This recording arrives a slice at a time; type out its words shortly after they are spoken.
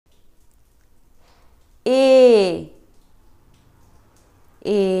A.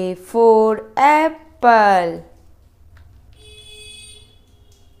 A for apple.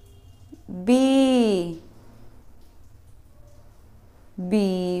 B.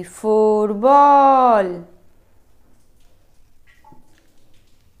 B for ball.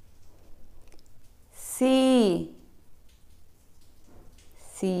 C.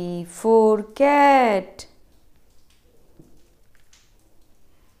 C for cat.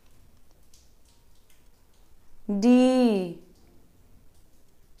 D.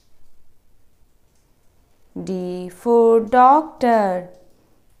 D for doctor.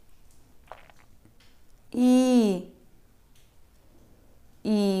 E.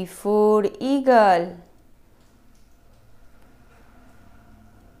 E for eagle.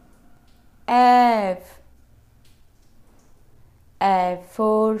 F. F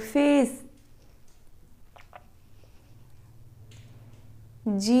for fish.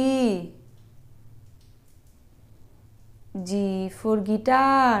 G. G for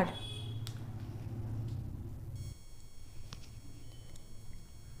guitar.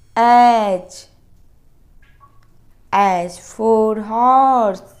 H. H for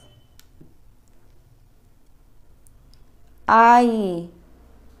horse. I.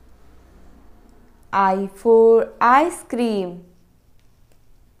 I for ice cream.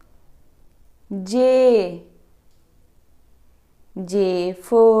 J. J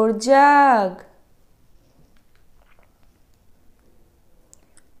for jug.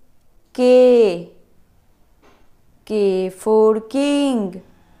 K. K for king.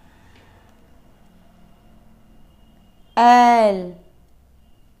 L.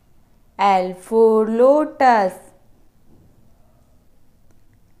 L for lotus.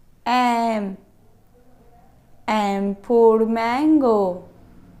 M. M for mango.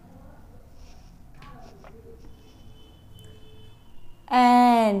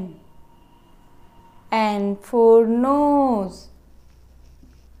 N. N for nose.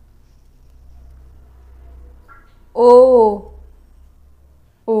 O.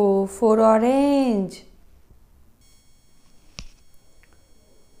 O for orange.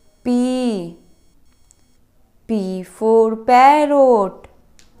 P. P for parrot.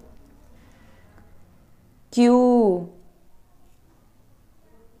 Q.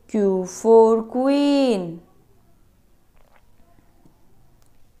 Q for queen.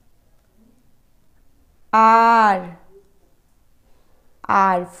 R.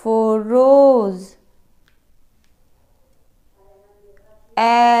 R for rose.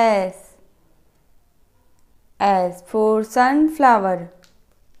 S. S for sunflower.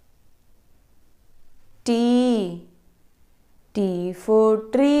 T. T for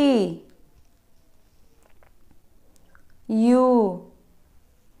tree. U.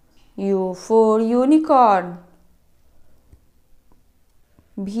 U for unicorn.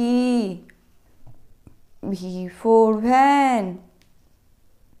 V. V for van.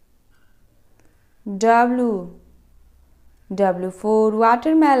 W. W for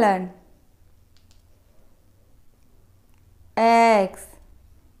watermelon. X.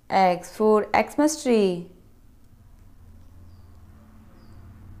 X for Xmas tree.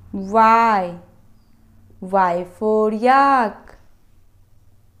 Y. Y for yak.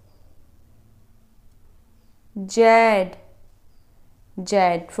 Z.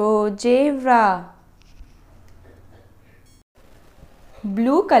 Z for zebra.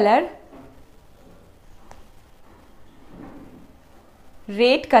 Blue color,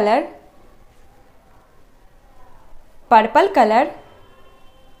 red color, purple color,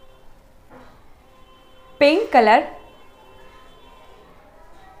 pink color,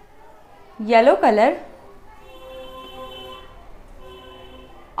 yellow color,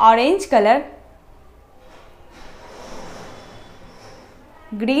 orange color,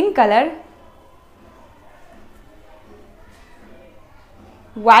 green color,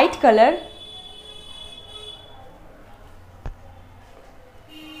 white color,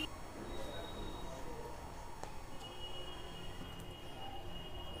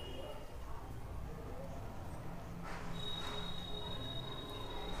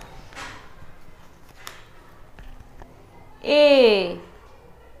 A.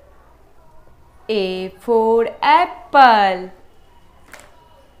 A for apple.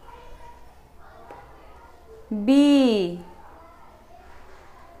 B.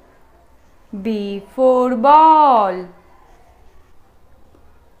 B for ball.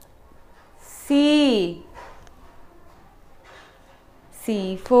 C.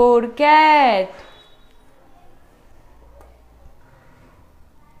 C for cat.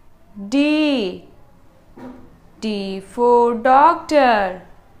 D. D for doctor.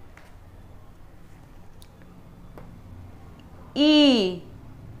 E.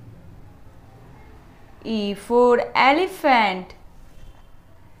 E for elephant.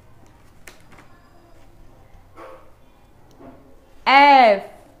 F.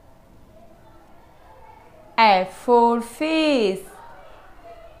 F for fish.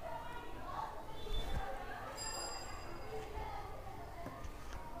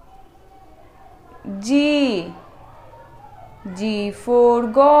 G. G for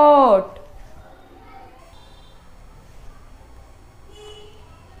goat.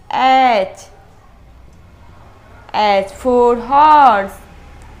 H. H for horse.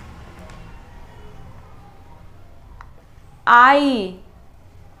 I.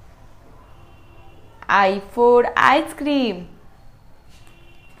 I for ice cream.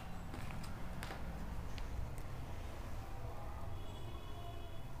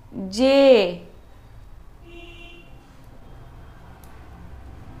 J.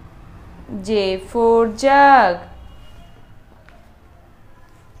 J for jug.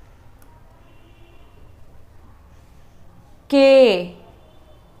 K.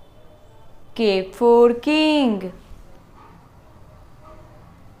 K for king.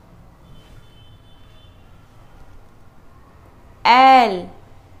 L.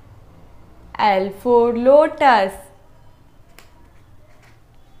 L for lotus.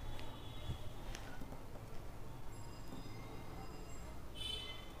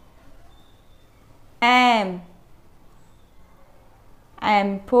 M.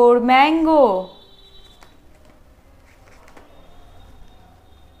 M for mango.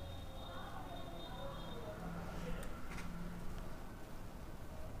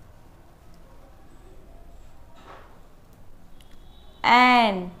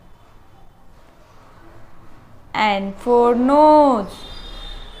 N. N for nose.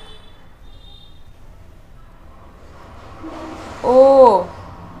 O.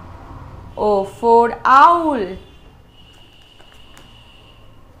 O for owl.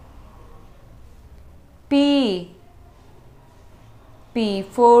 P. P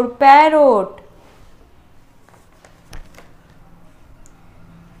for parrot.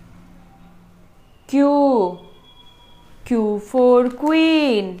 Q. Q for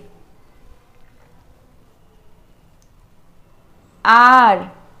queen.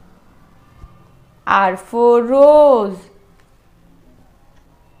 R. R for rose.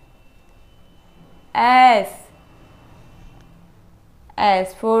 S.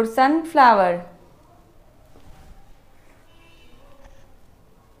 S for sunflower.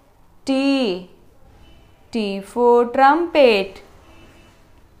 T. T for trumpet.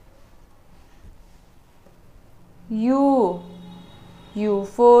 U. U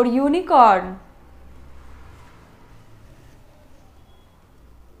for unicorn.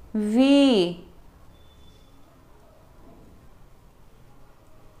 V.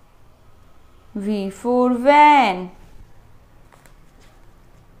 V for van.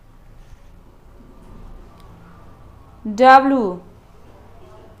 W.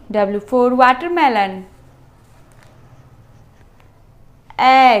 W for watermelon.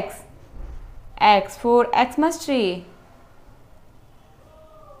 X. X for Xmas tree.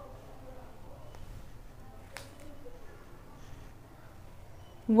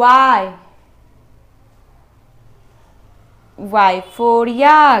 Y. Y for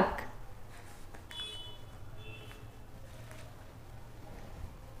yak.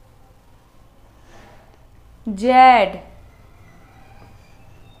 Z.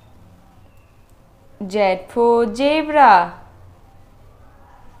 Z for zebra.